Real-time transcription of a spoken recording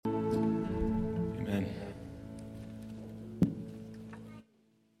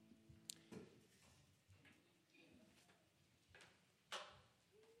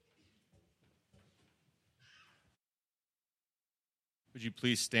Would you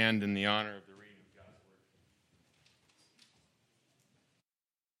please stand in the honor of the reading of God's Word?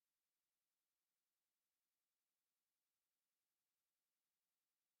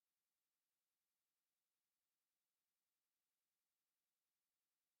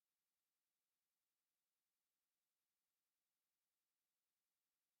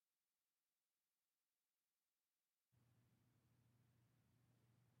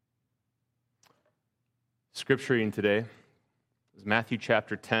 Scripture reading today is Matthew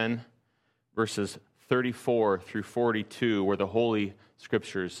chapter 10, verses 34 through 42, where the Holy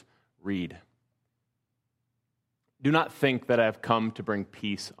Scriptures read. Do not think that I have come to bring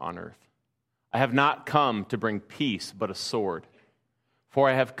peace on earth. I have not come to bring peace, but a sword. For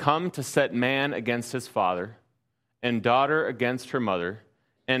I have come to set man against his father, and daughter against her mother,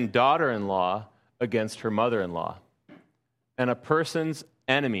 and daughter-in-law against her mother-in-law. And a person's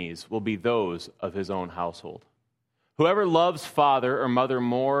enemies will be those of his own household. Whoever loves father or mother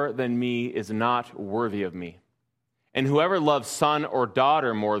more than me is not worthy of me. And whoever loves son or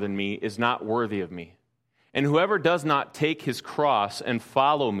daughter more than me is not worthy of me. And whoever does not take his cross and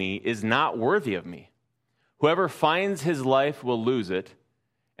follow me is not worthy of me. Whoever finds his life will lose it,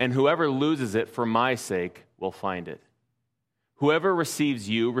 and whoever loses it for my sake will find it. Whoever receives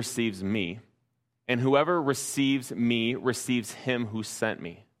you receives me, and whoever receives me receives him who sent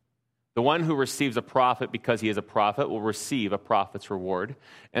me. The one who receives a prophet because he is a prophet will receive a prophet's reward,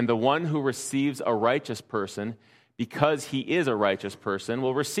 and the one who receives a righteous person because he is a righteous person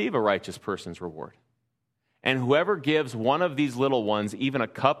will receive a righteous person's reward. And whoever gives one of these little ones even a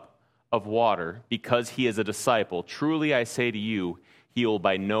cup of water because he is a disciple, truly I say to you, he will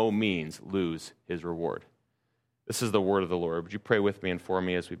by no means lose his reward. This is the word of the Lord. Would you pray with me and for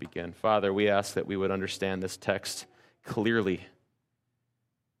me as we begin? Father, we ask that we would understand this text clearly,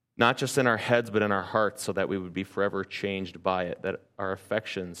 not just in our heads, but in our hearts, so that we would be forever changed by it, that our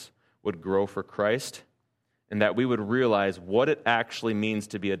affections would grow for Christ, and that we would realize what it actually means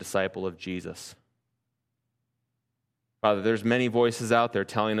to be a disciple of Jesus. Father, there's many voices out there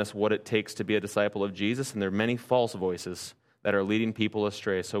telling us what it takes to be a disciple of Jesus, and there are many false voices that are leading people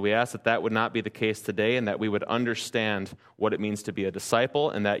astray. So we ask that that would not be the case today, and that we would understand what it means to be a disciple,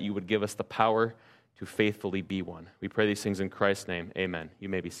 and that you would give us the power to faithfully be one. We pray these things in Christ's name. Amen. You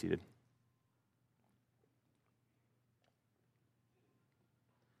may be seated.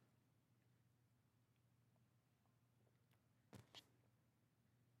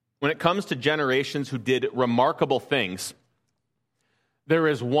 When it comes to generations who did remarkable things, there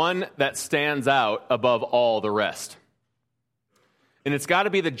is one that stands out above all the rest. And it's got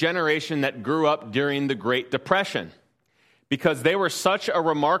to be the generation that grew up during the Great Depression, because they were such a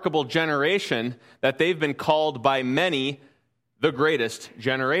remarkable generation that they've been called by many the greatest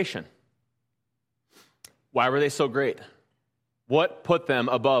generation. Why were they so great? What put them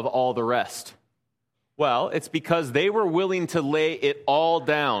above all the rest? Well, it's because they were willing to lay it all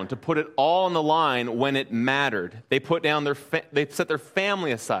down, to put it all on the line when it mattered. They put down they set their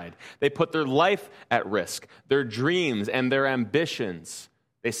family aside. They put their life at risk, their dreams and their ambitions.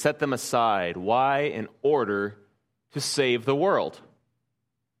 They set them aside. Why? In order to save the world.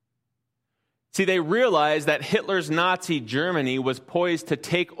 See, they realized that Hitler's Nazi Germany was poised to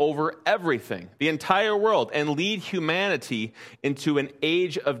take over everything, the entire world, and lead humanity into an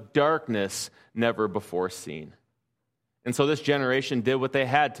age of darkness never before seen. And so this generation did what they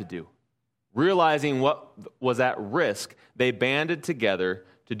had to do. Realizing what was at risk, they banded together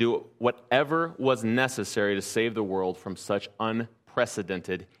to do whatever was necessary to save the world from such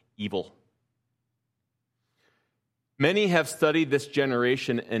unprecedented evil. Many have studied this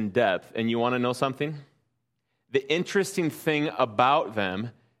generation in depth, and you want to know something? The interesting thing about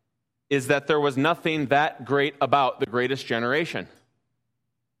them is that there was nothing that great about the greatest generation.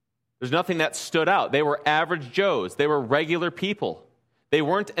 There's nothing that stood out. They were average Joes. They were regular people. They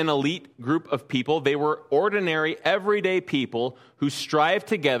weren't an elite group of people. They were ordinary, everyday people who strived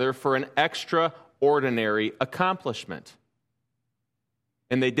together for an extraordinary accomplishment.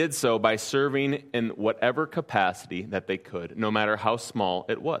 And they did so by serving in whatever capacity that they could, no matter how small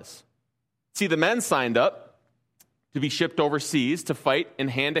it was. See, the men signed up to be shipped overseas to fight in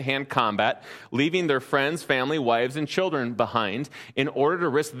hand-to-hand combat, leaving their friends, family, wives, and children behind in order to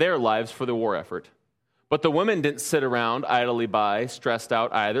risk their lives for the war effort. But the women didn't sit around idly by, stressed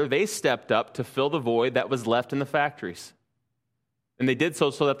out either. They stepped up to fill the void that was left in the factories. And they did so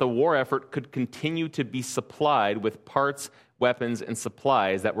that the war effort could continue to be supplied with parts, weapons, and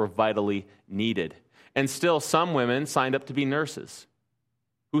supplies that were vitally needed. And still, some women signed up to be nurses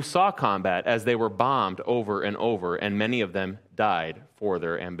who saw combat as they were bombed over and over, and many of them died for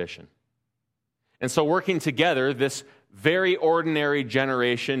their ambition. And so working together, this very ordinary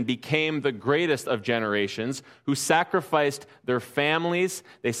generation became the greatest of generations, who sacrificed their families,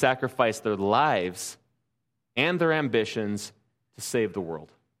 they sacrificed their lives and their ambitions to save the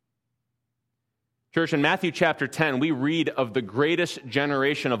world. Church, in Matthew chapter 10, we read of the greatest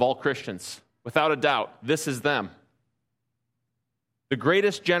generation of all Christians. Without a doubt, this is them. The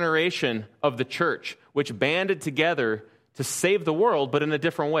greatest generation of the church, which banded together to save the world, but in a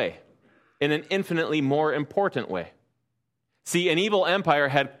different way, in an infinitely more important way. See, an evil empire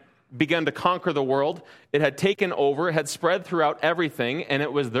had begun to conquer the world. It had taken over, it had spread throughout everything, and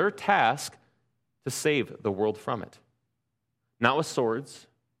it was their task to save the world from it. Not with swords,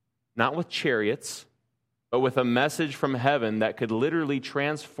 not with chariots, but with a message from heaven that could literally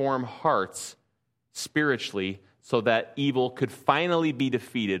transform hearts spiritually so that evil could finally be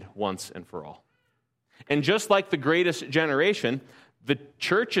defeated once and for all. And just like the greatest generation, the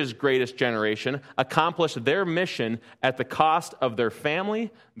church's greatest generation accomplished their mission at the cost of their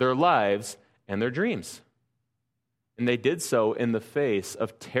family, their lives, and their dreams. And they did so in the face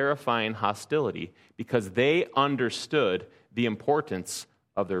of terrifying hostility because they understood the importance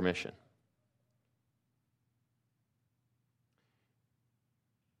of their mission.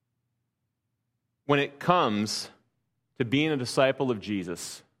 When it comes to being a disciple of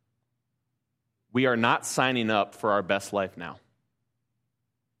Jesus, we are not signing up for our best life now.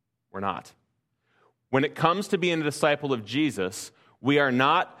 We're not. When it comes to being a disciple of Jesus, we are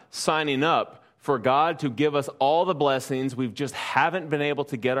not signing up for God to give us all the blessings we just haven't been able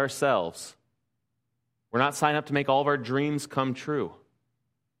to get ourselves. We're not signing up to make all of our dreams come true.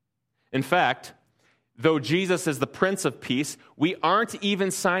 In fact, though Jesus is the Prince of Peace, we aren't even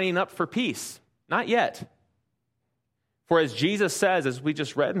signing up for peace. Not yet. For as Jesus says, as we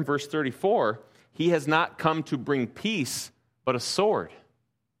just read in verse 34, he has not come to bring peace, but a sword.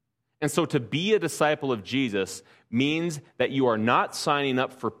 And so to be a disciple of Jesus means that you are not signing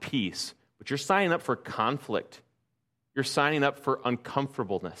up for peace, but you're signing up for conflict. You're signing up for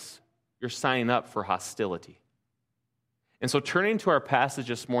uncomfortableness. You're signing up for hostility. And so turning to our passage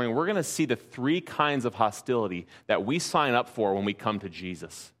this morning, we're going to see the three kinds of hostility that we sign up for when we come to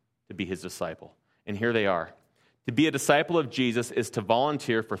Jesus to be his disciple. And here they are. To be a disciple of Jesus is to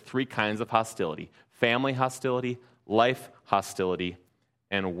volunteer for three kinds of hostility: family hostility, life hostility,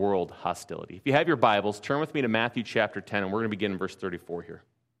 and world hostility. If you have your Bibles, turn with me to Matthew chapter 10, and we're going to begin in verse 34 here.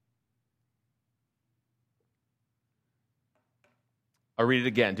 I'll read it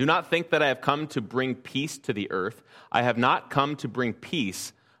again. Do not think that I have come to bring peace to the earth. I have not come to bring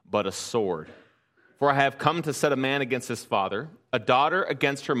peace, but a sword. For I have come to set a man against his father, a daughter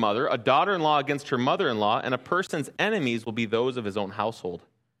against her mother, a daughter-in-law against her mother-in-law, and a person's enemies will be those of his own household.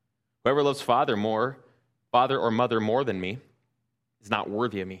 Whoever loves father or mother more than me is not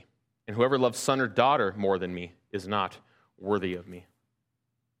worthy of me. And whoever loves son or daughter more than me is not worthy of me.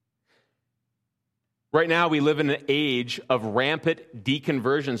 Right now, we live in an age of rampant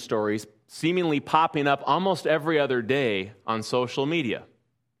deconversion stories seemingly popping up almost every other day on social media.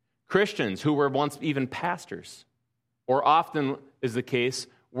 Christians who were once even pastors, or often is the case,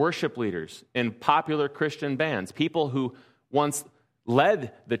 worship leaders in popular Christian bands, people who once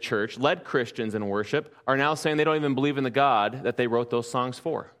led the church, led Christians in worship, are now saying they don't even believe in the God that they wrote those songs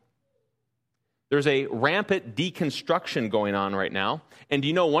for. There's a rampant deconstruction going on right now. And do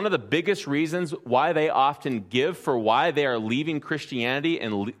you know one of the biggest reasons why they often give for why they are leaving Christianity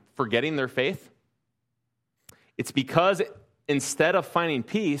and forgetting their faith? It's because instead of finding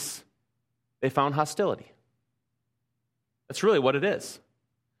peace, they found hostility. That's really what it is.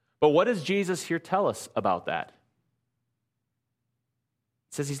 But what does Jesus here tell us about that?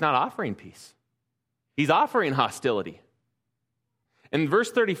 It says he's not offering peace. He's offering hostility. In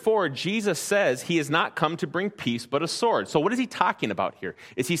verse 34, Jesus says he has not come to bring peace, but a sword. So what is he talking about here?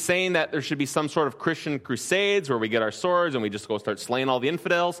 Is he saying that there should be some sort of Christian crusades where we get our swords and we just go start slaying all the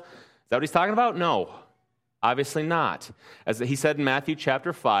infidels? Is that what he's talking about? No, obviously not. As he said in Matthew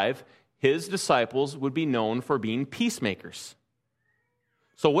chapter 5, his disciples would be known for being peacemakers.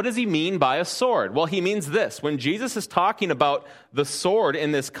 So what does he mean by a sword? Well, he means this. When Jesus is talking about the sword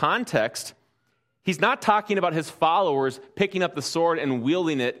in this context, he's not talking about his followers picking up the sword and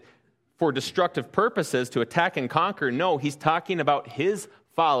wielding it for destructive purposes to attack and conquer. No, he's talking about his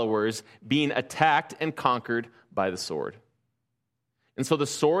followers being attacked and conquered by the sword. And so the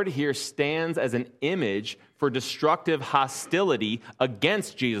sword here stands as an image for destructive hostility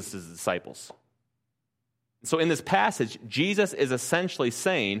against Jesus' disciples. So in this passage, Jesus is essentially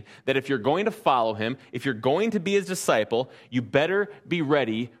saying that if you're going to follow him, if you're going to be his disciple, you better be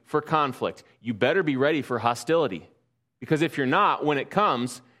ready for conflict. You better be ready for hostility. Because if you're not, when it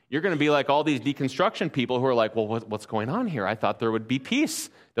comes, You're going to be like all these deconstruction people who are like, well, what's going on here? I thought there would be peace.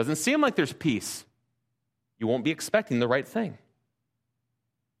 Doesn't seem like there's peace. You won't be expecting the right thing.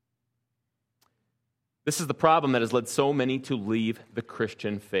 This is the problem that has led so many to leave the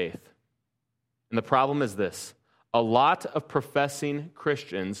Christian faith. And the problem is this: a lot of professing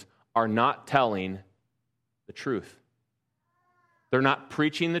Christians are not telling the truth. They're not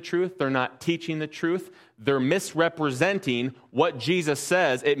preaching the truth. They're not teaching the truth. They're misrepresenting what Jesus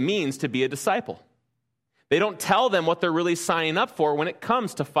says it means to be a disciple. They don't tell them what they're really signing up for when it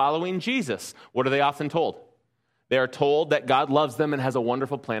comes to following Jesus. What are they often told? They are told that God loves them and has a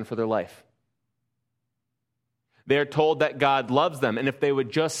wonderful plan for their life. They are told that God loves them, and if they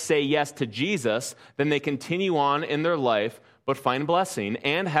would just say yes to Jesus, then they continue on in their life, but find blessing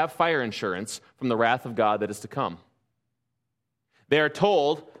and have fire insurance from the wrath of God that is to come. They are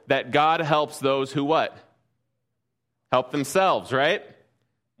told that God helps those who what? Help themselves, right?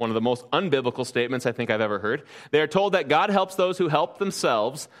 One of the most unbiblical statements I think I've ever heard. They are told that God helps those who help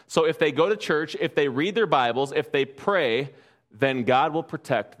themselves. So if they go to church, if they read their Bibles, if they pray, then God will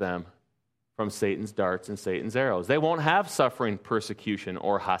protect them from Satan's darts and Satan's arrows. They won't have suffering, persecution,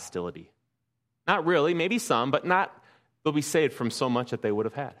 or hostility. Not really, maybe some, but not. They'll be saved from so much that they would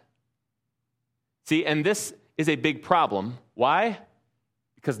have had. See, and this is a big problem. Why?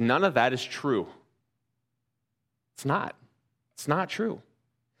 Because none of that is true. It's not. It's not true.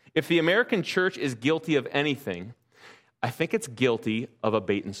 If the American church is guilty of anything, I think it's guilty of a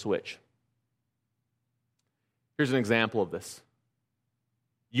bait and switch. Here's an example of this.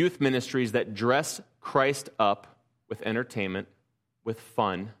 Youth ministries that dress Christ up with entertainment, with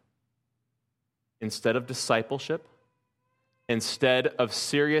fun, instead of discipleship, instead of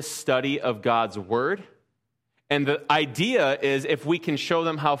serious study of God's word. And the idea is if we can show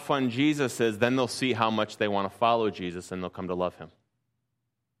them how fun Jesus is, then they'll see how much they want to follow Jesus and they'll come to love him.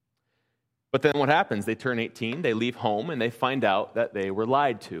 But then what happens? They turn 18, they leave home, and they find out that they were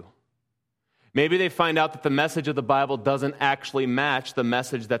lied to. Maybe they find out that the message of the Bible doesn't actually match the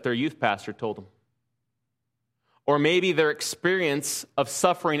message that their youth pastor told them. Or maybe their experience of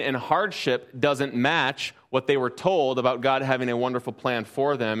suffering and hardship doesn't match what they were told about God having a wonderful plan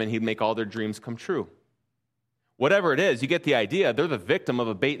for them and he'd make all their dreams come true. Whatever it is, you get the idea. They're the victim of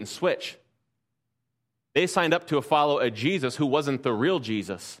a bait and switch. They signed up to follow a Jesus who wasn't the real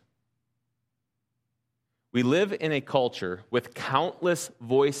Jesus. We live in a culture with countless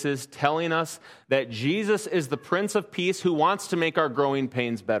voices telling us that Jesus is the Prince of Peace who wants to make our growing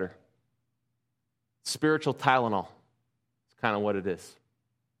pains better. Spiritual Tylenol. It's kind of what it is.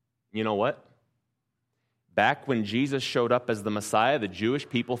 You know what? Back when Jesus showed up as the Messiah, the Jewish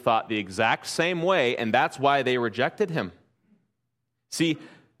people thought the exact same way, and that's why they rejected him. See,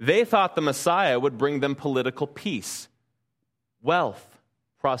 they thought the Messiah would bring them political peace, wealth,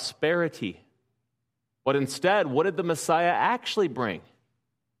 prosperity. But instead, what did the Messiah actually bring?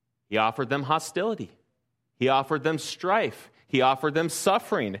 He offered them hostility. He offered them strife. He offered them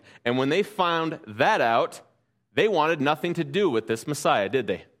suffering. And when they found that out, they wanted nothing to do with this Messiah, did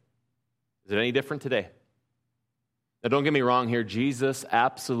they? Is it any different today? Now, don't get me wrong here. Jesus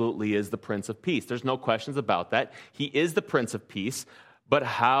absolutely is the Prince of Peace. There's no questions about that. He is the Prince of Peace. But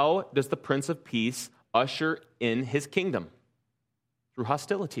how does the Prince of Peace usher in his kingdom? Through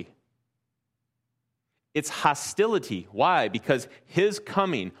hostility. It's hostility. Why? Because his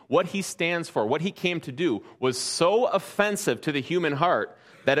coming, what he stands for, what he came to do, was so offensive to the human heart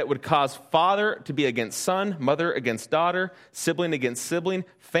that it would cause father to be against son, mother against daughter, sibling against sibling,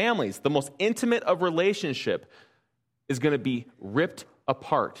 families. The most intimate of relationship is going to be ripped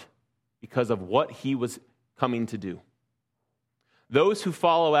apart because of what he was coming to do. Those who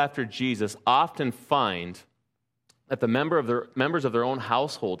follow after Jesus often find that the members of their own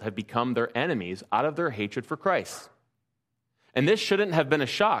household have become their enemies out of their hatred for Christ. And this shouldn't have been a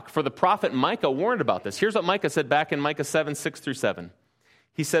shock, for the prophet Micah warned about this. Here's what Micah said back in Micah 7, 6 through 7.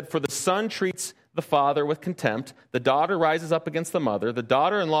 He said, "For the son treats the father with contempt, the daughter rises up against the mother, the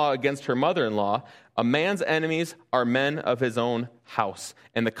daughter-in-law against her mother-in-law. A man's enemies are men of his own house."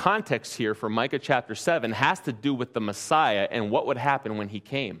 And the context here for Micah chapter 7 has to do with the Messiah and what would happen when he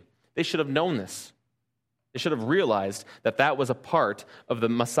came. They should have known this. They should have realized that that was a part of the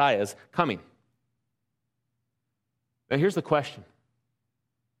Messiah's coming. Now here's the question.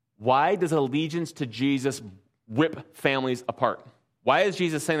 Why does allegiance to Jesus rip families apart? Why is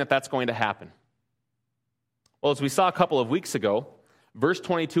Jesus saying that that's going to happen? Well, as we saw a couple of weeks ago, verse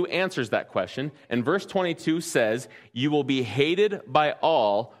 22 answers that question. And verse 22 says, "You will be hated by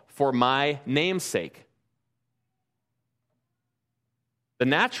all for my name's sake." The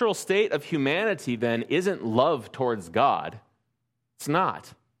natural state of humanity, then, isn't love towards God. It's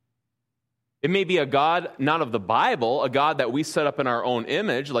not. It may be a God not of the Bible, a God that we set up in our own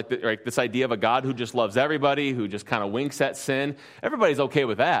image, like this idea of a God who just loves everybody, who just kind of winks at sin. Everybody's okay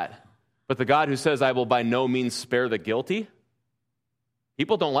with that. But the God who says, I will by no means spare the guilty,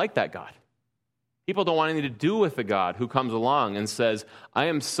 people don't like that God. People don't want anything to do with the God who comes along and says, I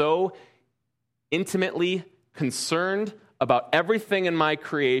am so intimately concerned about everything in my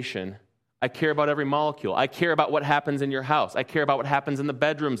creation. I care about every molecule. I care about what happens in your house. I care about what happens in the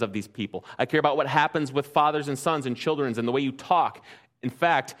bedrooms of these people. I care about what happens with fathers and sons and children and the way you talk. In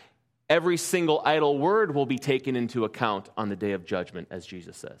fact, every single idle word will be taken into account on the day of judgment, as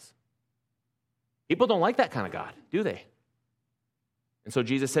Jesus says. People don't like that kind of God, do they? And so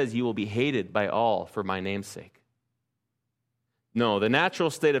Jesus says, you will be hated by all for my name's sake. No, the natural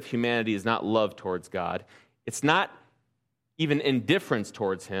state of humanity is not love towards God. It's not even indifference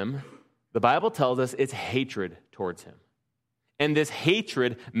towards him. The Bible tells us it's hatred towards him. And this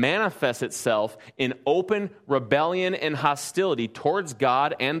hatred manifests itself in open rebellion and hostility towards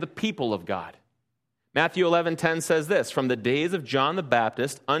God and the people of God. Matthew 11:10 says this, from the days of John the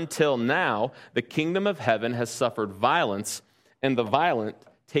Baptist until now, the kingdom of heaven has suffered violence, and the violent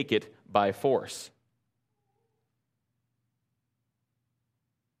take it by force.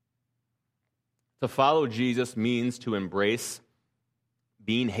 To follow Jesus means to embrace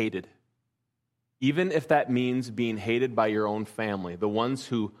being hated. Even if that means being hated by your own family, the ones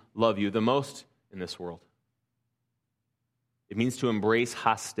who love you the most in this world. It means to embrace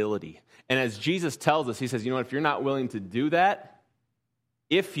hostility. And as Jesus tells us, he says, you know what, if you're not willing to do that,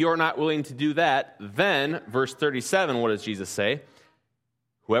 then, verse 37, what does Jesus say?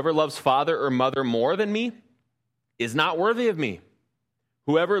 Whoever loves father or mother more than me is not worthy of me.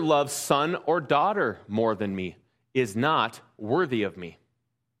 Whoever loves son or daughter more than me is not worthy of me.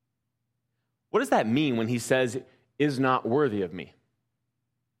 What does that mean when he says, is not worthy of me?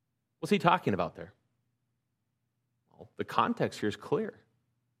 What's he talking about there? Well, the context here is clear.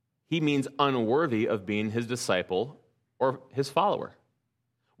 He means unworthy of being his disciple or his follower,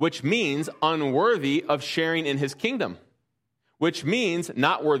 which means unworthy of sharing in his kingdom, which means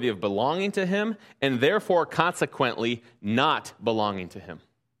not worthy of belonging to him, and therefore, consequently, not belonging to him.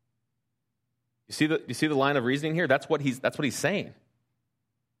 You see the line of reasoning here? That's what he's saying.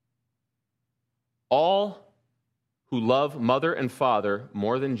 All who love mother and father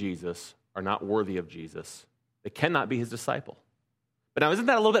more than Jesus are not worthy of Jesus. They cannot be his disciple. But now, isn't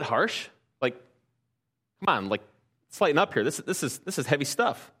that a little bit harsh? Like, come on, like, let's lighten up here. This is heavy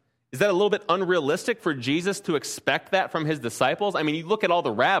stuff. Is that a little bit unrealistic for Jesus to expect that from his disciples? I mean, you look at all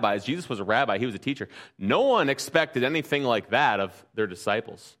the rabbis. Jesus was a rabbi. He was a teacher. No one expected anything like that of their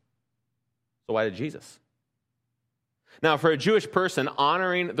disciples. So why did Jesus? Now, for a Jewish person,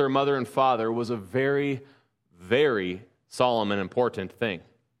 honoring their mother and father was a very, very solemn and important thing. I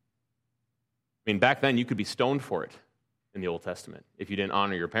mean, back then, you could be stoned for it in the Old Testament if you didn't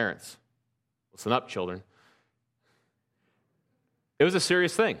honor your parents. Listen up, children. It was a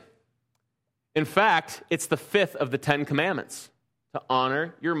serious thing. In fact, it's the 5th of the 10 commandments, to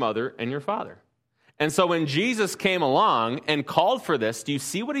honor your mother and your father. And so when Jesus came along and called for this, do you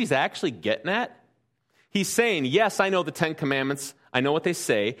see what he's actually getting at? He's saying, yes, I know the 10 commandments. I know what they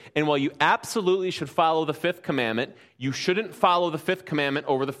say. And while you absolutely should follow the 5th commandment, you shouldn't follow the 5th commandment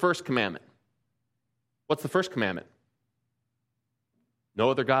over the 1st commandment. What's the 1st commandment? No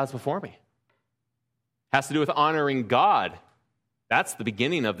other gods before me. Has to do with honoring God. That's the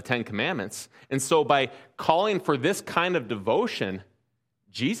beginning of the 10 commandments. And so by calling for this kind of devotion,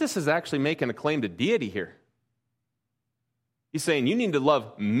 Jesus is actually making a claim to deity here. He's saying, you need to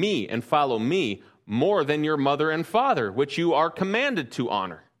love me and follow me more than your mother and father, which you are commanded to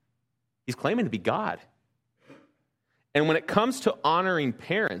honor. He's claiming to be God. And when it comes to honoring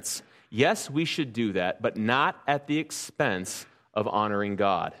parents, yes, we should do that, but not at the expense of honoring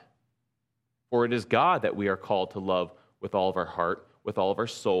God. For it is God that we are called to love with all of our heart, with all of our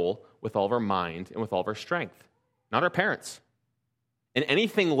soul, with all of our mind, and with all of our strength, not our parents. And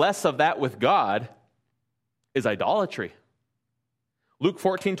anything less of that with God is idolatry. Luke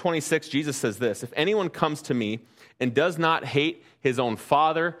 14:26, Jesus says this, if anyone comes to me and does not hate his own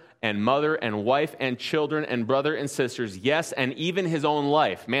father and mother and wife and children and brother and sisters, yes, and even his own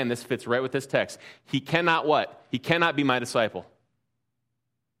life, man, this fits right with this text, he cannot what? He cannot be my disciple.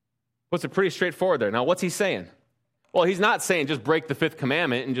 Puts it pretty straightforward there. Now, what's he saying? Well, he's not saying just break the 5th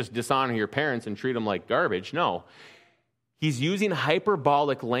commandment and just dishonor your parents and treat them like garbage. No. He's using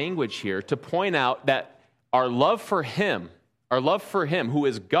hyperbolic language here to point out that our love for him, who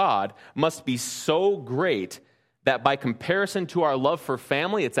is God, must be so great that by comparison to our love for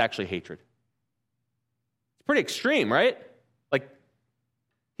family, it's actually hatred. It's pretty extreme, right? Like,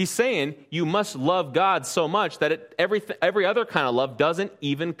 He's saying you must love God so much that every other kind of love doesn't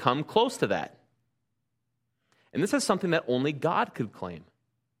even come close to that. And this is something that only God could claim.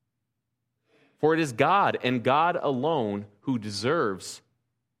 For it is God and God alone who deserves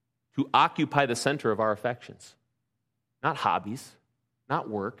to occupy the center of our affections. Not hobbies, not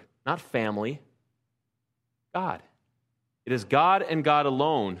work, not family. God. It is God and God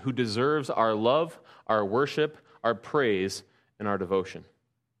alone who deserves our love, our worship, our praise, and our devotion.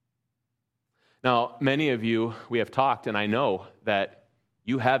 Now, many of you, we have talked, and I know that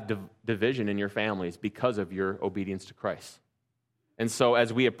you have division in your families because of your obedience to Christ. And so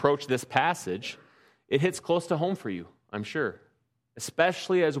as we approach this passage, it hits close to home for you, I'm sure,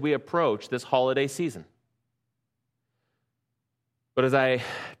 especially as we approach this holiday season. But as I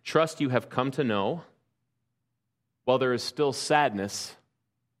trust you have come to know, while there is still sadness,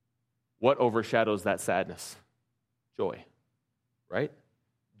 what overshadows that sadness? Joy, right?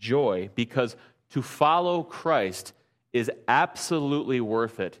 Joy, because to follow Christ is absolutely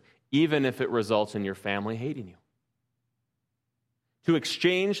worth it, even if it results in your family hating you. To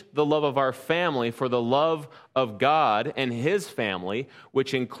exchange the love of our family for the love of God and His family,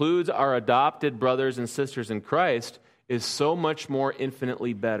 which includes our adopted brothers and sisters in Christ, is so much more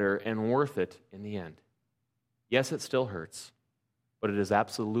infinitely better and worth it in the end. Yes, it still hurts, but it is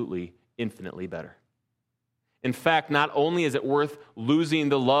absolutely infinitely better. In fact, not only is it worth losing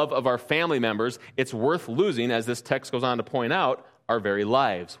the love of our family members, it's worth losing, as this text goes on to point out, our very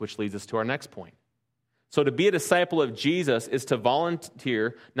lives, which leads us to our next point. So to be a disciple of Jesus is to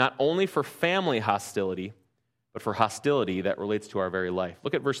volunteer not only for family hostility, but for hostility that relates to our very life.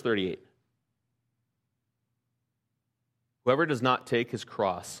 Look at verse 38. Whoever does not take his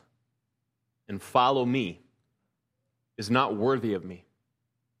cross and follow me is not worthy of me.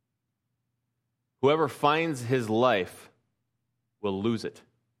 Whoever finds his life will lose it.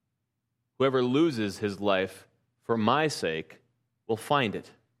 Whoever loses his life for my sake will find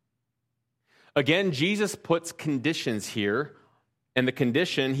it. Again, Jesus puts conditions here, and the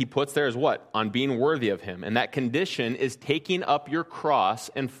condition he puts there is what? On being worthy of him. And that condition is taking up your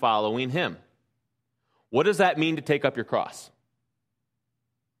cross and following him. What does that mean to take up your cross?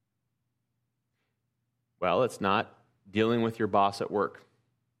 Well, it's not dealing with your boss at work.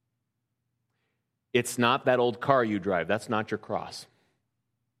 It's not that old car you drive. That's not your cross.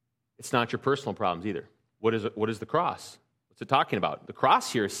 It's not your personal problems either. What is the cross? What's it talking about? The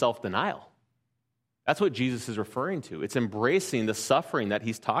cross here is self-denial. That's what Jesus is referring to. It's embracing the suffering that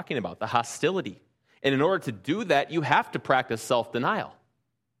he's talking about, the hostility. And in order to do that, you have to practice self-denial.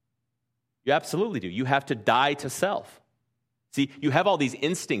 You absolutely do. You have to die to self. See, you have all these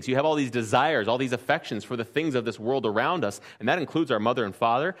instincts, you have all these desires, all these affections for the things of this world around us, and that includes our mother and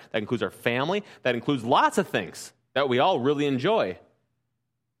father, that includes our family, that includes lots of things that we all really enjoy.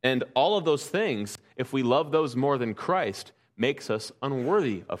 And all of those things, if we love those more than Christ, makes us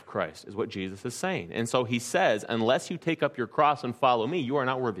unworthy of Christ, is what Jesus is saying. And so he says, unless you take up your cross and follow me, you are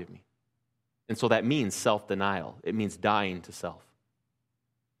not worthy of me. And so that means self-denial. It means dying to self.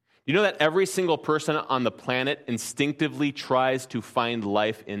 You know that every single person on the planet instinctively tries to find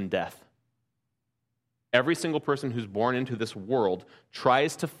life in death? Every single person who's born into this world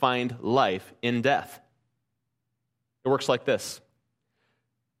tries to find life in death. It works like this.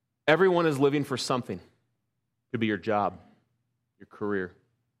 Everyone is living for something. It could be your job, your career.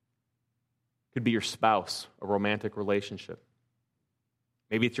 It could be your spouse, a romantic relationship.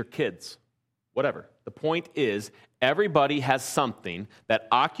 Maybe it's your kids. Whatever. The point is, everybody has something that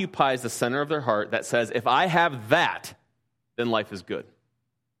occupies the center of their heart that says, if I have that, then life is good.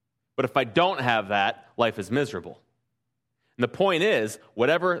 But if I don't have that, life is miserable. And the point is,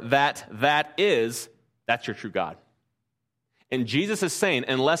 whatever that is, that's your true God. And Jesus is saying,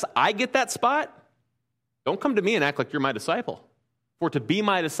 unless I get that spot, don't come to me and act like you're my disciple. For to be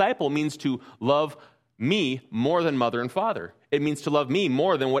my disciple means to love me more than mother and father. It means to love me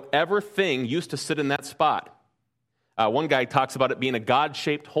more than whatever thing used to sit in that spot. One guy talks about it being a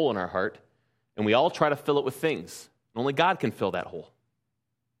God-shaped hole in our heart, and we all try to fill it with things. And only God can fill that hole.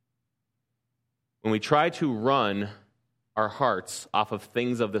 When we try to run our hearts off of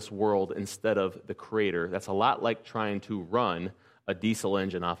things of this world instead of the Creator, that's a lot like trying to run a diesel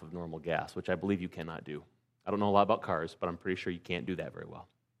engine off of normal gas, which I believe you cannot do. I don't know a lot about cars, but I'm pretty sure you can't do that very well.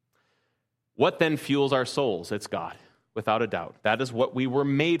 What then fuels our souls? It's God, without a doubt. That is what we were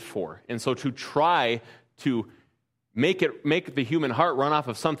made for. And so to try to make the human heart run off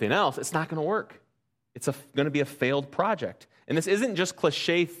of something else, it's not going to work. It's going to be a failed project. And this isn't just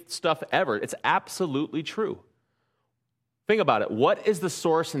cliche stuff ever. It's absolutely true. Think about it. What is the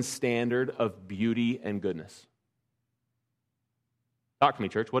source and standard of beauty and goodness? Talk to me,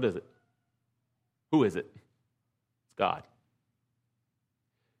 church. What is it? Who is it? It's God.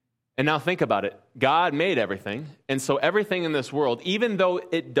 And now think about it. God made everything, and so everything in this world, even though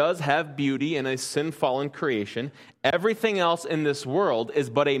it does have beauty in a sin-fallen creation, everything else in this world is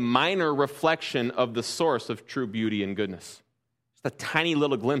but a minor reflection of the source of true beauty and goodness. Just a tiny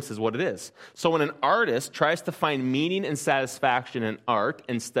little glimpse is what it is. So when an artist tries to find meaning and satisfaction in art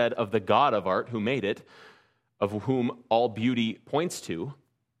instead of the God of art who made it, of whom all beauty points to,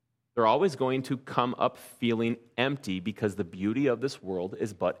 they're always going to come up feeling empty because the beauty of this world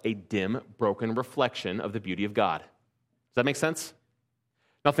is but a dim, broken reflection of the beauty of God. Does that make sense?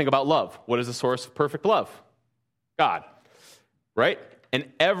 Now think about love. What is the source of perfect love? God, right?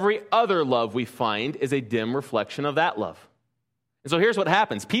 And every other love we find is a dim reflection of that love. And so here's what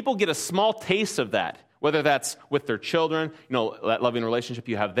happens. People get a small taste of that, whether that's with their children, that loving relationship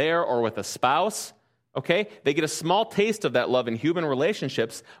you have there, or with a spouse. Okay? They get a small taste of that love in human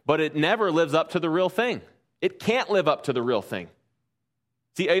relationships, but it never lives up to the real thing. It can't live up to the real thing.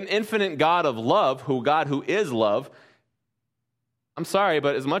 See, an infinite God of love, God who is love, I'm sorry,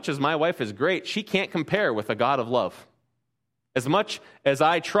 but as much as my wife is great, she can't compare with a God of love. As much as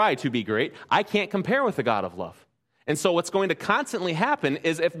I try to be great, I can't compare with a God of love. And so what's going to constantly happen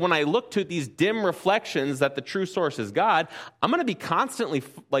is when I look to these dim reflections that the true source is God, I'm going to be constantly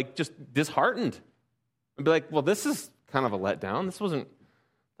just disheartened. And be like, well, this is kind of a letdown. I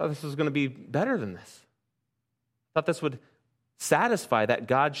thought this was going to be better than this. I thought this would satisfy that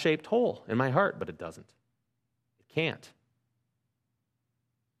God-shaped hole in my heart, but it doesn't. It can't.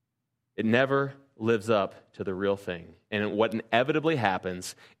 It never lives up to the real thing. And what inevitably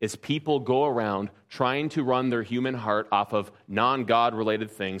happens is people go around trying to run their human heart off of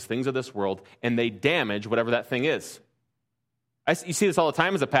non-God-related things of this world, and they damage whatever that thing is. You see this all the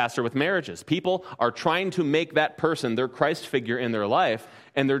time as a pastor with marriages. People are trying to make that person their Christ figure in their life,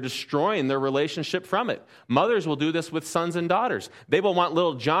 and they're destroying their relationship from it. Mothers will do this with sons and daughters. They will want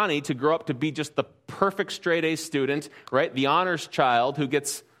little Johnny to grow up to be just the perfect straight-A student, right? The honors child who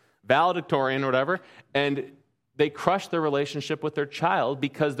gets valedictorian or whatever, and they crush their relationship with their child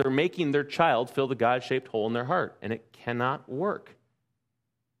because they're making their child fill the God-shaped hole in their heart, and it cannot work.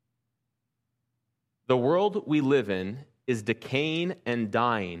 The world we live in is decaying and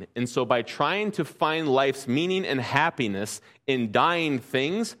dying. And so by trying to find life's meaning and happiness in dying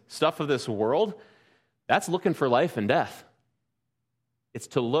things, stuff of this world, that's looking for life and death. It's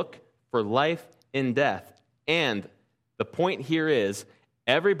to look for life in death. And the point here is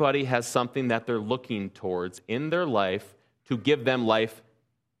everybody has something that they're looking towards in their life to give them life,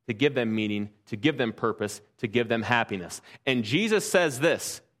 to give them meaning, to give them purpose, to give them happiness. And Jesus says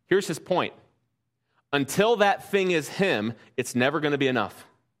this. Here's his point. Until that thing is him, it's never going to be enough.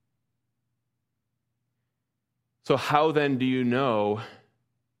 So how then do you know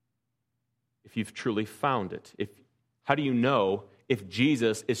if you've truly found it? How do you know if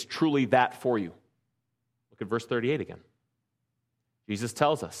Jesus is truly that for you? Look at verse 38 again. Jesus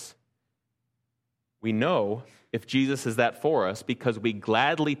tells us, we know if Jesus is that for us because we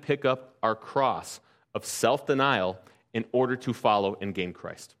gladly pick up our cross of self-denial in order to follow and gain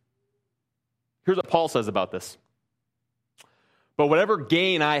Christ. Here's what Paul says about this. But whatever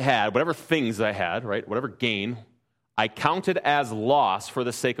gain I had, whatever things I had, right, whatever gain, I counted as loss for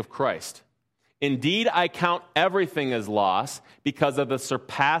the sake of Christ. Indeed, I count everything as loss because of the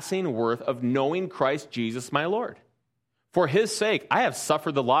surpassing worth of knowing Christ Jesus my Lord. For his sake, I have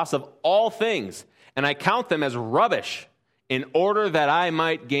suffered the loss of all things, and I count them as rubbish in order that I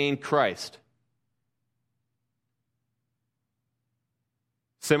might gain Christ.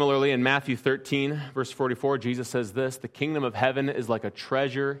 Similarly, in Matthew 13, verse 44, Jesus says this, the kingdom of heaven is like a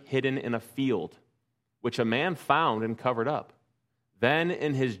treasure hidden in a field, which a man found and covered up. Then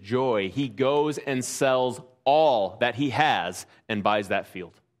in his joy, he goes and sells all that he has and buys that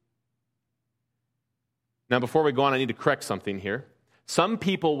field. Now, before we go on, I need to correct something here. Some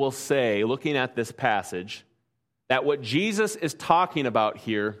people will say, looking at this passage, that what Jesus is talking about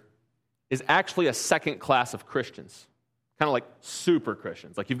here is actually a second class of Christians. Kind of like super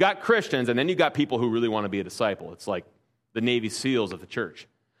Christians. Like you've got Christians and then you've got people who really want to be a disciple. It's like the Navy SEALs of the church.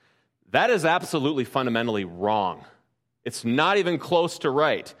 That is absolutely fundamentally wrong. It's not even close to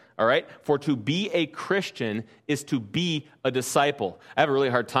right, all right? For to be a Christian is to be a disciple. I have a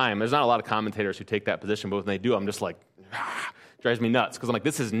really hard time. There's not a lot of commentators who take that position, but when they do, I'm just like, drives me nuts. Because I'm like,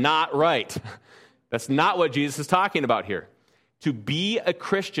 this is not right. That's not what Jesus is talking about here. To be a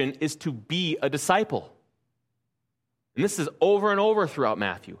Christian is to be a disciple. And this is over and over throughout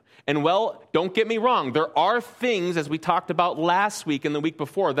Matthew. And well, don't get me wrong, there are things, as we talked about last week and the week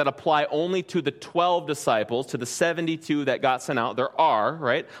before, that apply only to the 12 disciples, to the 72 that got sent out. There are,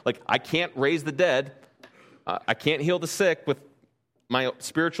 right? Like, I can't raise the dead. I can't heal the sick with my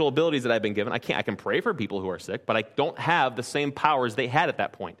spiritual abilities that I've been given. I can pray for people who are sick, but I don't have the same powers they had at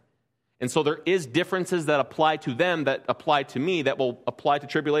that point. And so there is differences that apply to them that apply to me that will apply to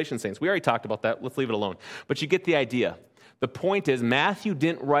tribulation saints. We already talked about that. Let's leave it alone. But you get the idea. The point is, Matthew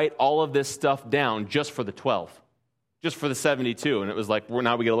didn't write all of this stuff down just for the 12, just for the 72. And it was like,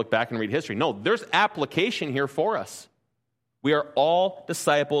 now we got to look back and read history. No, there's application here for us. We are all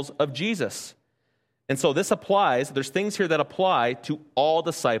disciples of Jesus. And so this applies, there's things here that apply to all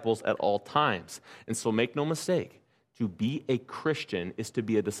disciples at all times. And so make no mistake. To be a Christian is to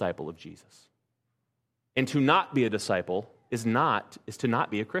be a disciple of Jesus. And to not be a disciple is to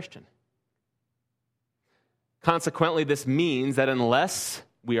not be a Christian. Consequently, this means that unless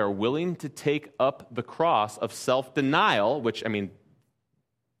we are willing to take up the cross of self-denial, which,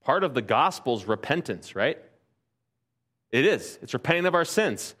 part of the gospel is repentance, right? It is. It's repenting of our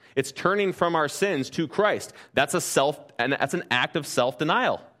sins. It's turning from our sins to Christ. That's an act of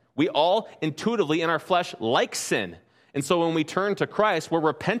self-denial. We all intuitively in our flesh like sin. And so when we turn to Christ, we're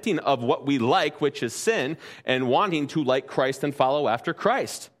repenting of what we like, which is sin, and wanting to like Christ and follow after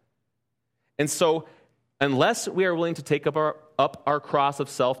Christ. And so unless we are willing to take up our cross of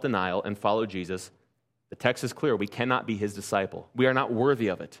self-denial and follow Jesus, the text is clear, we cannot be his disciple. We are not worthy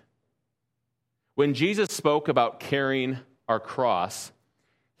of it. When Jesus spoke about carrying our cross,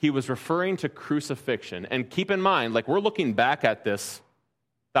 he was referring to crucifixion. And keep in mind, we're looking back at this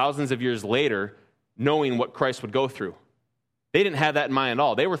thousands of years later, knowing what Christ would go through. They didn't have that in mind at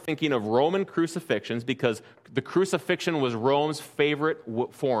all. They were thinking of Roman crucifixions because the crucifixion was Rome's favorite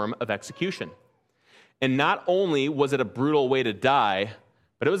form of execution. And not only was it a brutal way to die,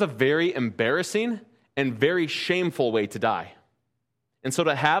 but it was a very embarrassing and very shameful way to die. And so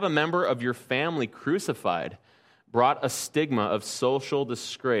to have a member of your family crucified brought a stigma of social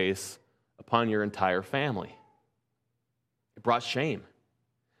disgrace upon your entire family. It brought shame.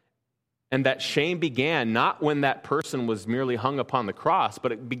 And that shame began not when that person was merely hung upon the cross,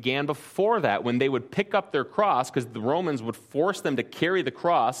 but it began before that, when they would pick up their cross, because the Romans would force them to carry the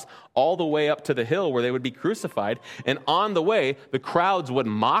cross all the way up to the hill where they would be crucified. And on the way, the crowds would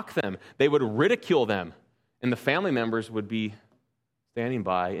mock them. They would ridicule them. And the family members would be standing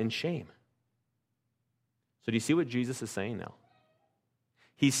by in shame. So do you see what Jesus is saying now?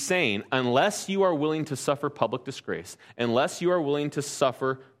 He's saying, unless you are willing to suffer public disgrace, unless you are willing to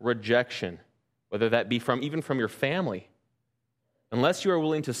suffer rejection, whether that be even from your family, unless you are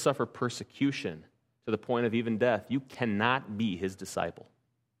willing to suffer persecution to the point of even death, you cannot be his disciple.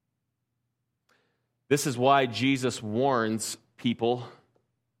 This is why Jesus warns people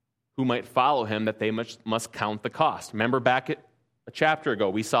who might follow him that they must count the cost. Remember back a chapter ago,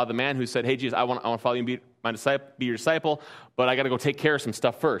 we saw the man who said, hey, Jesus, I want to follow you and be your disciple, but I got to go take care of some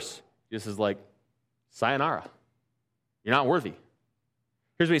stuff first. Jesus is like, sayonara. You're not worthy.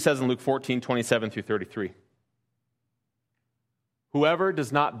 Here's what he says in Luke 14:27-33. Whoever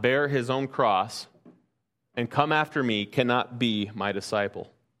does not bear his own cross and come after me cannot be my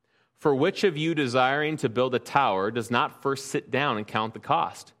disciple. For which of you desiring to build a tower does not first sit down and count the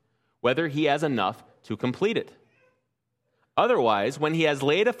cost, whether he has enough to complete it? Otherwise, when he has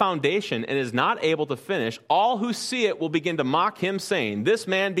laid a foundation and is not able to finish, all who see it will begin to mock him, saying, this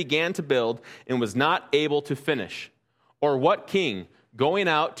man began to build and was not able to finish. Or what king, going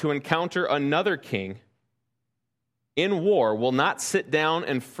out to encounter another king in war, will not sit down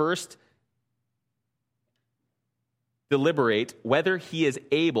and first deliberate whether he is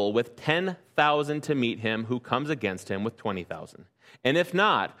able with 10,000 to meet him who comes against him with 20,000? And if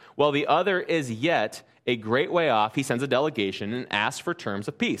not, while the other is yet a great way off, he sends a delegation and asks for terms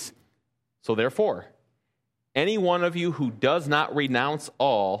of peace. So therefore, any one of you who does not renounce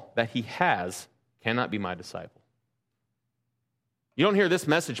all that he has cannot be my disciple. You don't hear this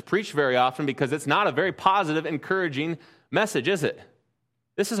message preached very often because it's not a very positive, encouraging message, is it?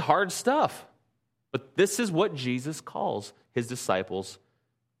 This is hard stuff. But this is what Jesus calls his disciples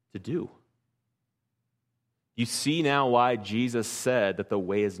to do. You see now why Jesus said that the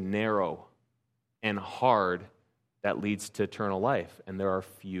way is narrow and hard that leads to eternal life, and there are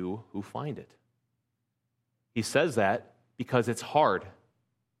few who find it. He says that because it's hard.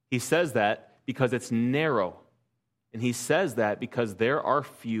 He says that because it's narrow. And he says that because there are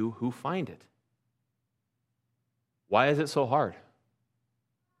few who find it. Why is it so hard?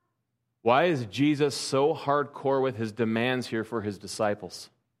 Why is Jesus so hardcore with his demands here for his disciples?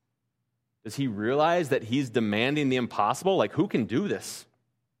 Does he realize that he's demanding the impossible? Like, who can do this?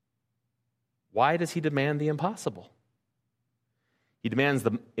 Why does he demand the impossible? He demands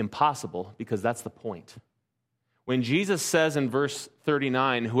the impossible because that's the point. When Jesus says in verse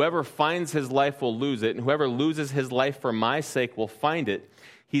 39, whoever finds his life will lose it, and whoever loses his life for my sake will find it,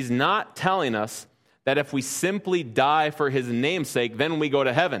 he's not telling us that if we simply die for his name's sake, then we go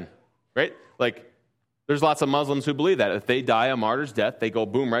to heaven, right? Like, there's lots of Muslims who believe that. If they die a martyr's death, they go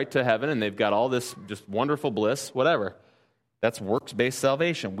boom right to heaven, and they've got all this just wonderful bliss, whatever. That's works-based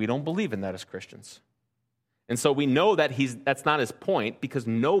salvation. We don't believe in that as Christians. And so we know that that's not his point, because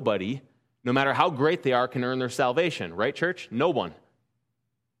nobody, no matter how great they are, can earn their salvation. Right, church? No one.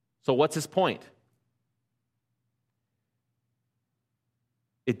 So what's his point?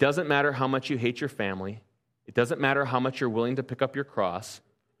 It doesn't matter how much you hate your family. It doesn't matter how much you're willing to pick up your cross.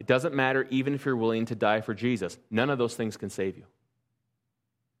 It doesn't matter even if you're willing to die for Jesus. None of those things can save you.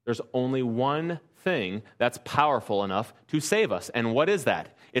 There's only one thing that's powerful enough to save us. And what is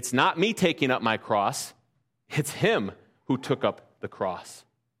that? It's not me taking up my cross. It's him who took up the cross.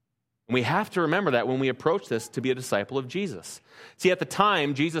 And we have to remember that when we approach this to be a disciple of Jesus. See, at the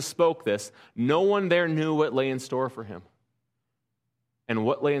time Jesus spoke this, no one there knew what lay in store for him. And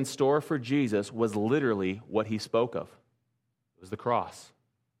what lay in store for Jesus was literally what he spoke of. It was the cross.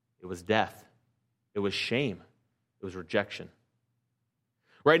 It was death. It was shame. It was rejection.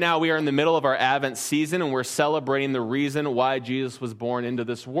 Right now, we are in the middle of our Advent season, and we're celebrating the reason why Jesus was born into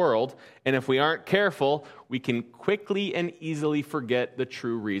this world. And if we aren't careful, we can quickly and easily forget the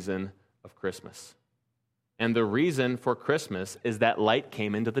true reason of Christmas. And the reason for Christmas is that light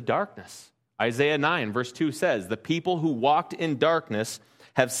came into the darkness. Isaiah 9, verse 2 says, "The people who walked in darkness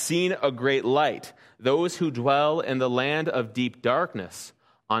have seen a great light. Those who dwell in the land of deep darkness,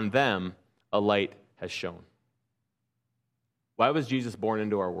 on them a light has shone." Why was Jesus born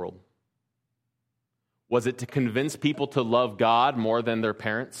into our world? Was it to convince people to love God more than their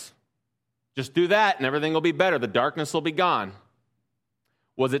parents? Just do that and everything will be better. The darkness will be gone.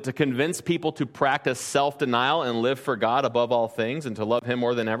 Was it to convince people to practice self-denial and live for God above all things and to love him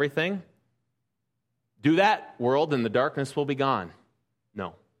more than everything? Do that, world, and the darkness will be gone.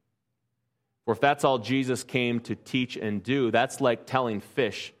 No. For if that's all Jesus came to teach and do, that's like telling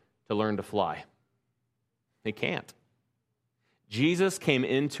fish to learn to fly. They can't. Jesus came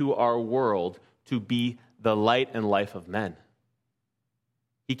into our world to be the light and life of men.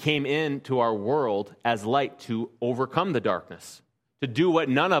 He came into our world as light to overcome the darkness, to do what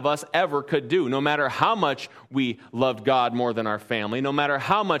none of us ever could do, no matter how much we loved God more than our family, no matter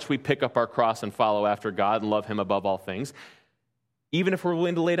how much we pick up our cross and follow after God and love him above all things. Even if we're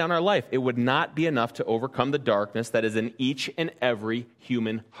willing to lay down our life, it would not be enough to overcome the darkness that is in each and every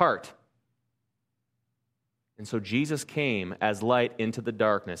human heart. And so Jesus came as light into the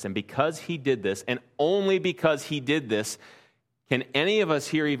darkness. And because he did this, and only because he did this, can any of us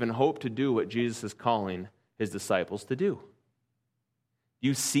here even hope to do what Jesus is calling his disciples to do?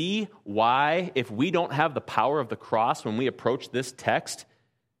 You see why, if we don't have the power of the cross when we approach this text,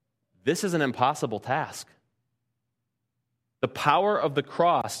 this is an impossible task. The power of the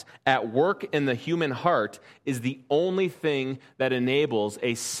cross at work in the human heart is the only thing that enables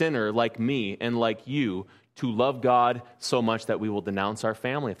a sinner like me and like you to love God so much that we will denounce our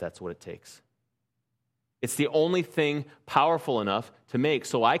family if that's what it takes. It's the only thing powerful enough to make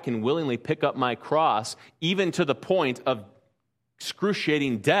so I can willingly pick up my cross, even to the point of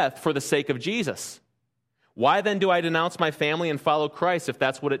excruciating death for the sake of Jesus. Why then do I denounce my family and follow Christ if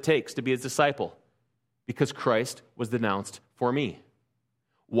that's what it takes to be his disciple? Because Christ was denounced for me.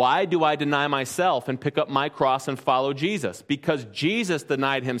 Why do I deny myself and pick up my cross and follow Jesus? Because Jesus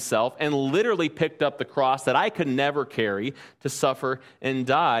denied himself and literally picked up the cross that I could never carry to suffer and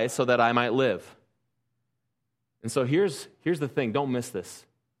die so that I might live. And so here's the thing, don't miss this.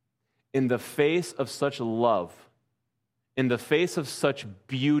 In the face of such love, in the face of such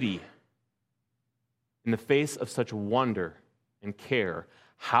beauty, in the face of such wonder and care,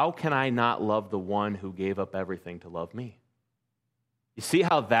 how can I not love the one who gave up everything to love me? You see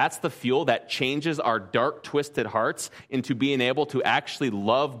how that's the fuel that changes our dark, twisted hearts into being able to actually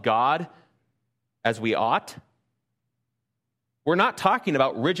love God as we ought? We're not talking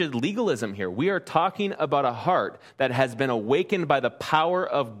about rigid legalism here. We are talking about a heart that has been awakened by the power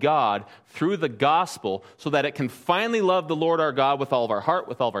of God through the gospel so that it can finally love the Lord our God with all of our heart,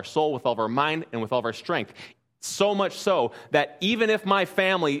 with all of our soul, with all of our mind, and with all of our strength. So much so that even if my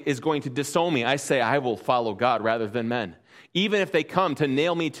family is going to disown me, I say I will follow God rather than men. Even if they come to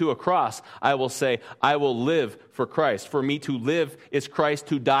nail me to a cross, I will say I will live for Christ. For me to live is Christ,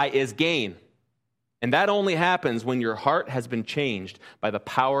 to die is gain. And that only happens when your heart has been changed by the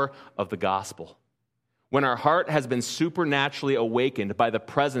power of the gospel. When our heart has been supernaturally awakened by the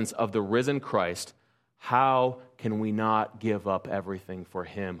presence of the risen Christ, how can we not give up everything for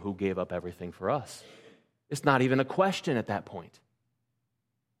him who gave up everything for us? It's not even a question at that point.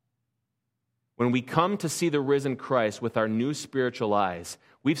 When we come to see the risen Christ with our new spiritual eyes,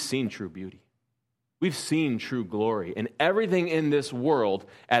 we've seen true beauty. We've seen true glory. And everything in this world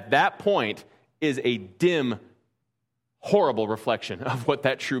at that point is a dim, horrible reflection of what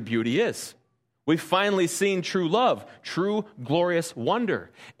that true beauty is. We've finally seen true love, true glorious wonder.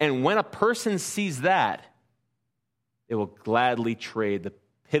 And when a person sees that, they will gladly trade the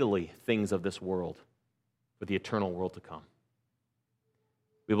piddly things of this world for the eternal world to come.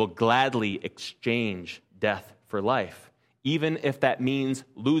 We will gladly exchange death for life, even if that means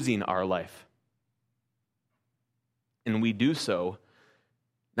losing our life. And we do so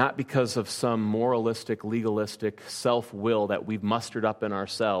not because of some moralistic, legalistic self-will that we've mustered up in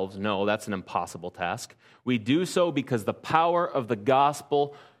ourselves. No, that's an impossible task. We do so because the power of the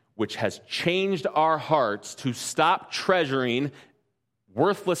gospel, which has changed our hearts to stop treasuring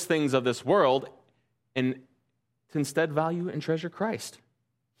worthless things of this world and to instead value and treasure Christ.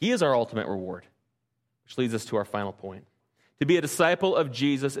 He is our ultimate reward, which leads us to our final point. To be a disciple of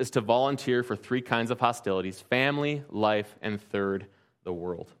Jesus is to volunteer for three kinds of hostilities: family, life, and third, the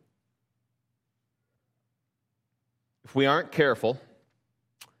world. If we aren't careful,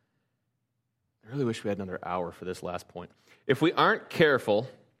 I really wish we had another hour for this last point. If we aren't careful,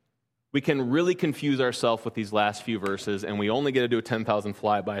 we can really confuse ourselves with these last few verses, and we only get to do a 10,000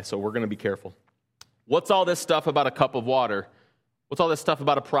 flyby, so we're going to be careful. What's all this stuff about a cup of water? What's all this stuff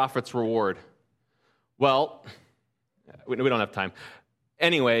about a prophet's reward? Well, we don't have time.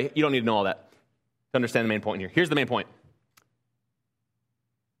 Anyway, you don't need to know all that to understand the main point here. Here's the main point.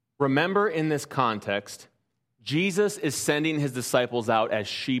 Remember, in this context, Jesus is sending his disciples out as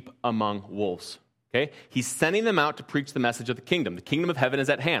sheep among wolves. Okay? He's sending them out to preach the message of the kingdom. The kingdom of heaven is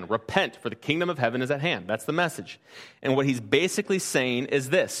at hand. Repent, for the kingdom of heaven is at hand. That's the message. And what he's basically saying is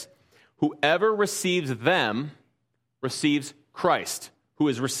this: whoever receives them receives Christ, who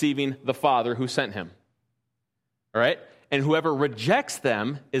is receiving the Father who sent him. All right? And whoever rejects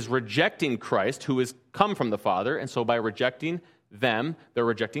them is rejecting Christ, who is come from the Father. And so by rejecting them, they're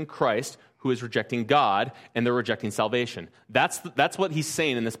rejecting Christ, who is rejecting God, and they're rejecting salvation. That's what he's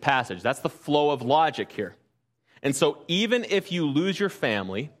saying in this passage. That's the flow of logic here. And so even if you lose your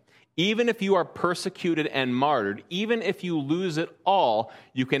family, even if you are persecuted and martyred, even if you lose it all,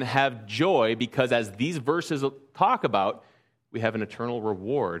 you can have joy, because as these verses talk about, we have an eternal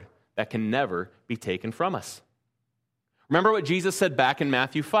reward that can never be taken from us. Remember what Jesus said back in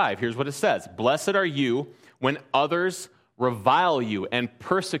Matthew 5. Here's what it says: "Blessed are you when others revile you and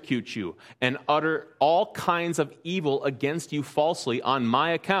persecute you and utter all kinds of evil against you falsely on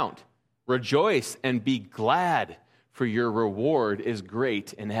my account. Rejoice and be glad, for your reward is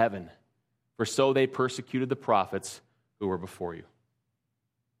great in heaven. For so they persecuted the prophets who were before you." He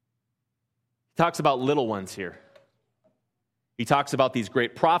talks about little ones here. He talks about these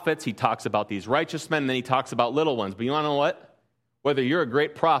great prophets, he talks about these righteous men, and then he talks about little ones. But you want to know what? Whether you're a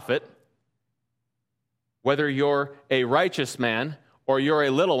great prophet, whether you're a righteous man, or you're a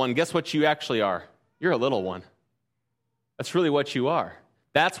little one, guess what you actually are? You're a little one. That's really what you are.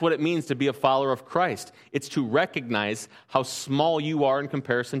 That's what it means to be a follower of Christ. It's to recognize how small you are in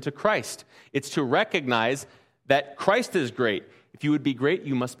comparison to Christ. It's to recognize that Christ is great. If you would be great,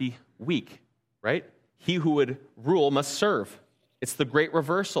 you must be weak, right? He who would rule must serve. It's the great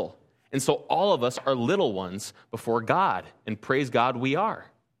reversal. And so all of us are little ones before God, and praise God we are.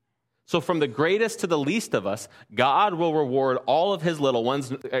 So from the greatest to the least of us, God will reward all of his little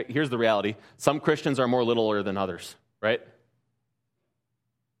ones. Here's the reality. Some Christians are more littler than others, right?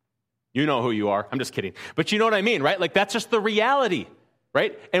 You know who you are. I'm just kidding. But you know what I mean, right? Like, that's just the reality,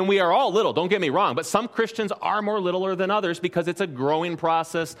 right? And we are all little, don't get me wrong, but some Christians are more littler than others because it's a growing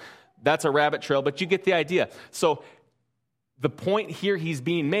process. That's a rabbit trail, but you get the idea. So the point here he's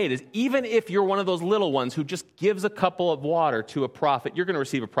being made is, even if you're one of those little ones who just gives a cup of water to a prophet, you're going to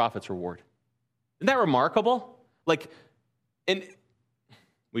receive a prophet's reward. Isn't that remarkable? And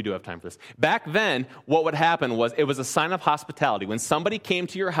we do have time for this. Back then, what would happen was, it was a sign of hospitality. When somebody came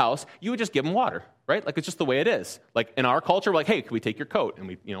to your house, you would just give them water, right? Like, it's just the way it is. Like, in our culture, we're like, hey, can we take your coat?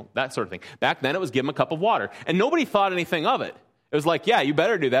 And that sort of thing. Back then, it was give them a cup of water. And nobody thought anything of it. It was like, yeah, you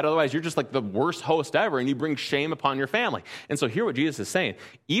better do that, otherwise you're just like the worst host ever, and you bring shame upon your family. And so hear what Jesus is saying.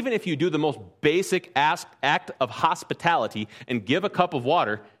 Even if you do the most basic act of hospitality and give a cup of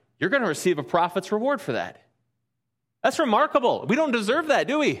water, you're going to receive a prophet's reward for that. That's remarkable. We don't deserve that,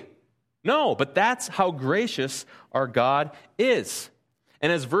 do we? No, but that's how gracious our God is.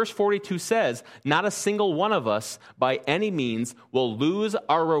 And as verse 42 says, not a single one of us by any means will lose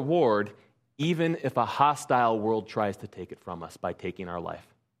our reward, even if a hostile world tries to take it from us by taking our life.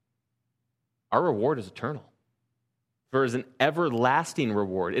 Our reward is eternal. For it is an everlasting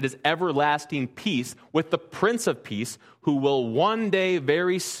reward. It is everlasting peace with the Prince of Peace, who will one day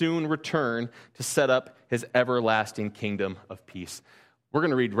very soon return to set up his everlasting kingdom of peace. We're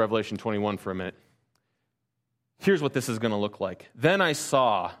going to read Revelation 21 for a minute. Here's what this is going to look like. Then I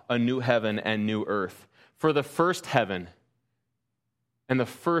saw a new heaven and new earth. For the first heaven and the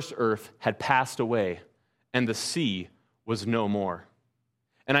first earth had passed away, and the sea was no more.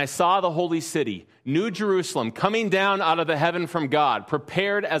 And I saw the holy city, New Jerusalem, coming down out of the heaven from God,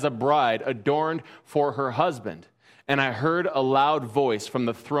 prepared as a bride adorned for her husband. And I heard a loud voice from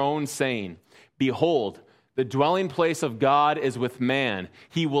the throne saying, Behold, the dwelling place of God is with man.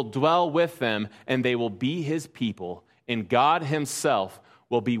 He will dwell with them, and they will be his people, and God himself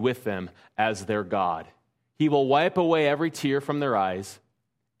will be with them as their God. He will wipe away every tear from their eyes,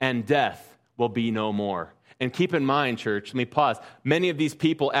 and death will be no more. And keep in mind, church, let me pause. Many of these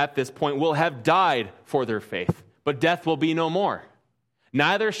people at this point will have died for their faith, but death will be no more.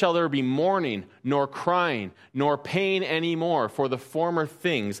 Neither shall there be mourning, nor crying, nor pain anymore, for the former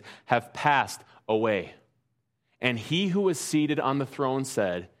things have passed away. And he who was seated on the throne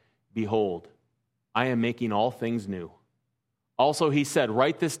said, Behold, I am making all things new. Also he said,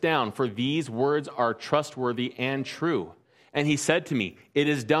 Write this down, for these words are trustworthy and true. And he said to me, It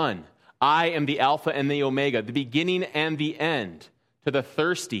is done. I am the Alpha and the Omega, the beginning and the end. To the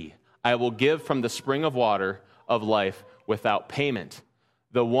thirsty I will give from the spring of water of life without payment.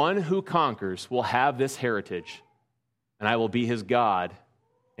 The one who conquers will have this heritage, and I will be his God,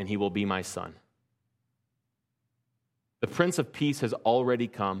 and he will be my son. The Prince of Peace has already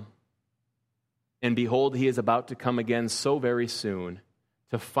come, and behold, he is about to come again so very soon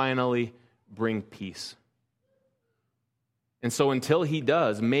to finally bring peace. And so until he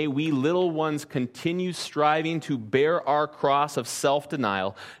does, may we little ones continue striving to bear our cross of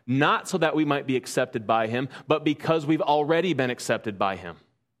self-denial, not so that we might be accepted by him, but because we've already been accepted by him.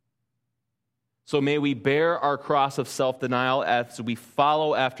 So may we bear our cross of self-denial as we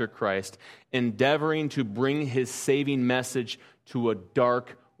follow after Christ, endeavoring to bring his saving message to a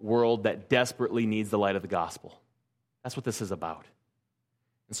dark world that desperately needs the light of the gospel. That's what this is about.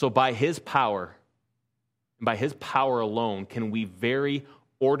 And so by his power, and by his power alone, can we very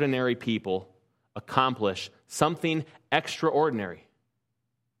ordinary people accomplish something extraordinary.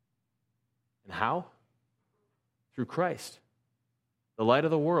 And how? Through Christ, the light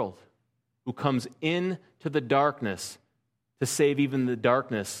of the world, who comes into the darkness to save even the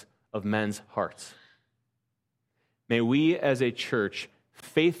darkness of men's hearts. May we as a church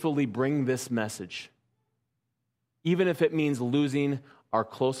faithfully bring this message, even if it means losing our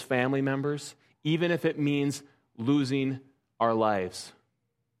close family members, even if it means losing our lives,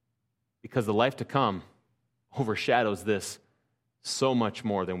 because the life to come overshadows this so much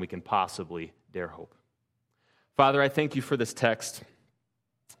more than we can possibly dare hope. Father, I thank you for this text.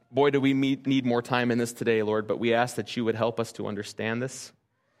 Boy, do we need more time in this today, Lord, but we ask that you would help us to understand this,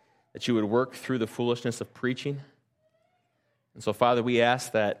 that you would work through the foolishness of preaching. And so, Father, we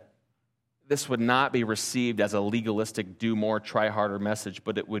ask that this would not be received as a legalistic, do more, try harder message,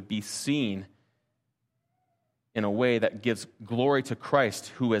 but it would be seen in a way that gives glory to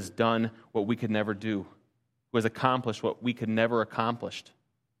Christ, who has done what we could never do, who has accomplished what we could never accomplish.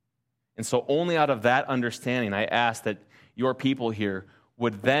 And so only out of that understanding, I ask that your people here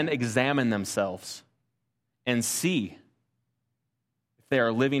would then examine themselves and see if they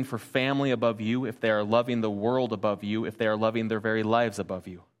are living for family above you, if they are loving the world above you, if they are loving their very lives above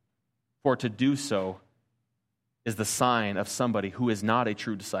you. For to do so is the sign of somebody who is not a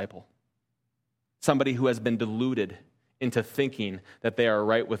true disciple, somebody who has been deluded into thinking that they are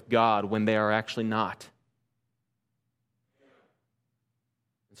right with God when they are actually not.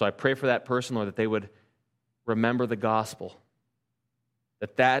 And so I pray for that person, Lord, that they would remember the gospel,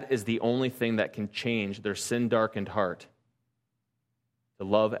 that is the only thing that can change their sin-darkened heart to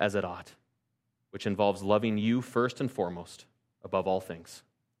love as it ought, which involves loving you first and foremost above all things.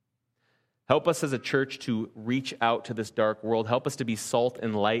 Help us as a church to reach out to this dark world. Help us to be salt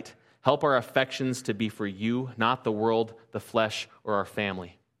and light. Help our affections to be for you, not the world, the flesh, or our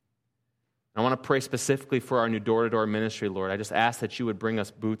family. I want to pray specifically for our new door-to-door ministry, Lord. I just ask that you would bring us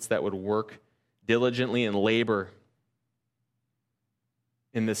boots that would work diligently and labor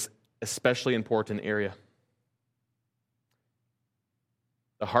in this especially important area.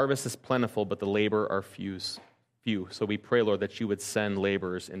 The harvest is plentiful, but the labor are few. few. So we pray, Lord, that you would send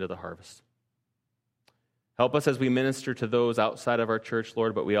laborers into the harvest. Help us as we minister to those outside of our church,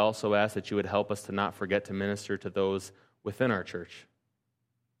 Lord, but we also ask that you would help us to not forget to minister to those within our church.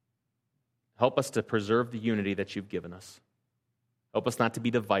 Help us to preserve the unity that you've given us. Help us not to be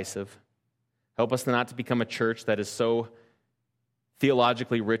divisive. Help us not to become a church that is so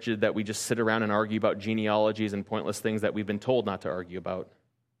theologically rigid that we just sit around and argue about genealogies and pointless things that we've been told not to argue about.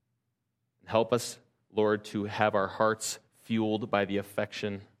 Help us, Lord, to have our hearts fueled by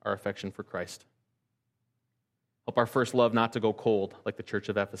our affection for Christ. Help our first love not to go cold like the church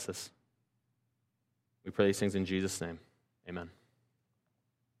of Ephesus. We pray these things in Jesus' name. Amen.